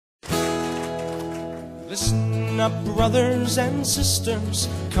Listen up, brothers and sisters,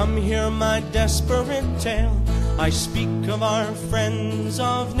 come hear my desperate tale. I speak of our friends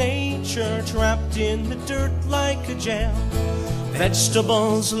of nature, trapped in the dirt like a jail.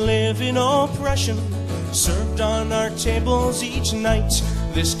 Vegetables live in oppression, served on our tables each night.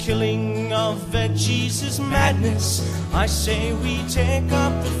 This killing of veggies is madness, I say we take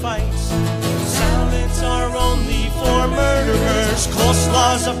up the fight. Salads are only for murderers,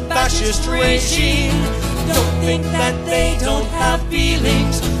 coleslaw's a fascist regime. Don't think that they don't have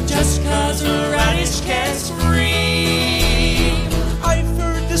feelings, just cause a radish can't scream. I've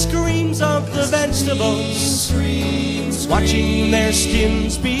heard the screams of the vegetables, watching their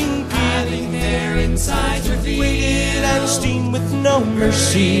skins being peeled, having their insides revealed, weighted and steamed with no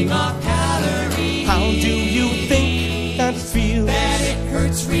mercy. How do you think that feels? That it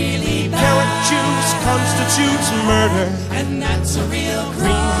hurts really bad. Carrot juice constitutes murder, and that's a real crime.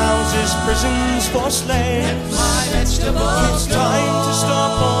 Greenhouses, prisons for slaves. My vegetables It's time to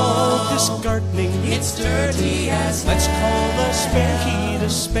stop all this gardening. It's dirty as Let's call a spade a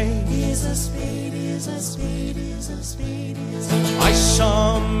spade. is a spade, is a spade, is a spade, is a I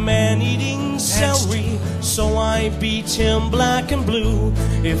saw a man eating celery, so I beat him black and blue.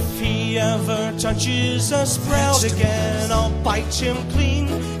 If he ever touches a sprout again, I'll bite him clean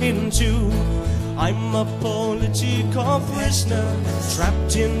in two. I'm a political prisoner,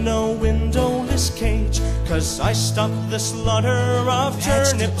 trapped in a windowless cage, 'cause I stopped the slaughter of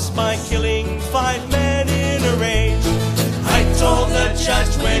turnips by killing 5 men in a rage. I told the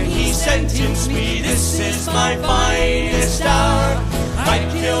judge when he sentenced me, this is my finest hour. I'd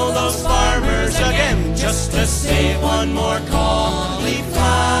kill those farmers again just to save one more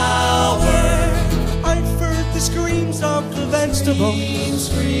cauliflower. I've heard the screams of the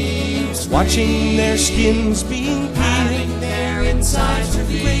vegetables, watching their skins being peeled, having their insides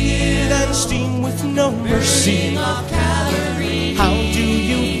revealed, and steamed with no mercy. of calories. How do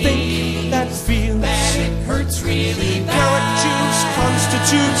you think that feels? That it hurts really bad. Carrot juice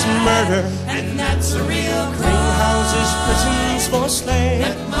constitutes murder, And that's a real crime. greenhouses, prisons for slaves.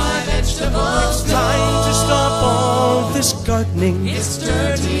 Let my vegetables It's time to stop all this gardening. It's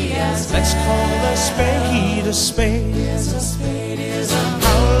dirty as Let's call a spade a spade. is a spade, is a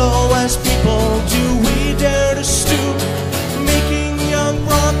How low as people do we dare to stoop, making young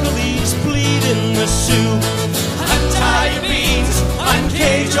broccolis bleed in the soup? Untie your beans,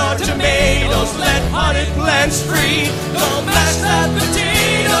 uncage your tomatoes, let potted plants free. Don't mash that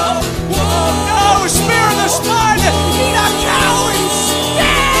potato. Whoa, no, spear the spine, eat a cow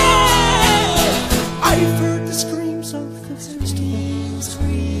instead. I've heard the screams of the vegetables,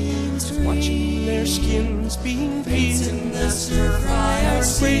 watching their skins being peeled, in the stir fry are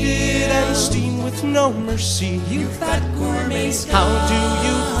braided and steamed with no mercy. You fat gourmet scum. How do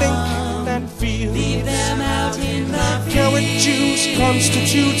you think that feels? Leave them out in the Carrot juice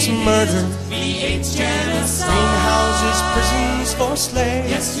constitutes murder, V8's genocide. greenhouses, prisons for slaves.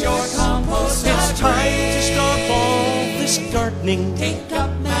 Yes, your compost It's not time to great. stop all this gardening. Take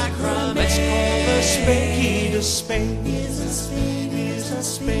up macrame. Let's call a spade a spade. Is a spade, is a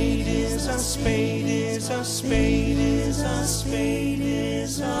Spade is a spade is a spade is a spade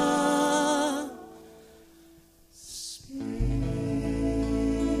is a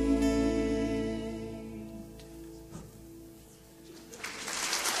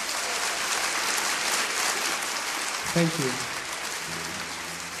Thank you.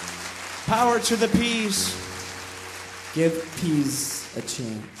 Power to the peas. Give peas a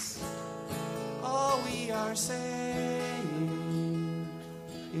chance. All we are saying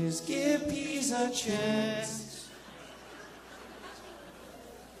is give peas a chance.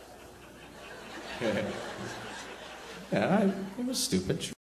 Yeah, it was stupid.